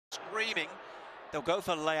screaming. They'll go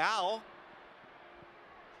for Leal.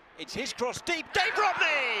 It's his cross deep. Dave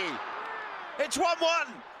Romney! It's 1-1.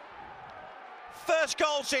 First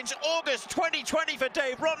goal since August 2020 for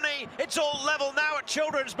Dave Romney. It's all level now at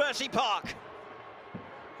Children's Mercy Park.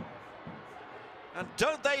 And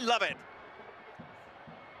don't they love it?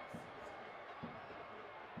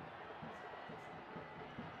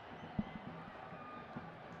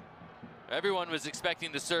 Everyone was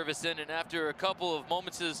expecting the service in, and after a couple of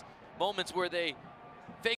moments where they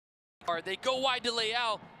fake hard, they go wide to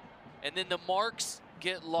Leal, and then the marks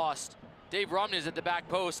get lost. Dave Romney is at the back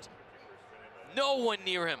post. No one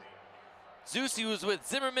near him. Zusi was with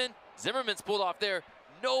Zimmerman. Zimmerman's pulled off there.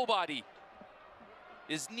 Nobody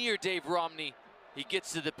is near Dave Romney. He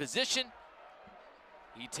gets to the position.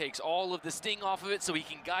 He takes all of the sting off of it so he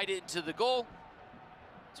can guide it into the goal.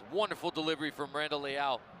 It's a wonderful delivery from Randall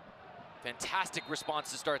Leal. Fantastic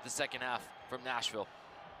response to start the second half from Nashville.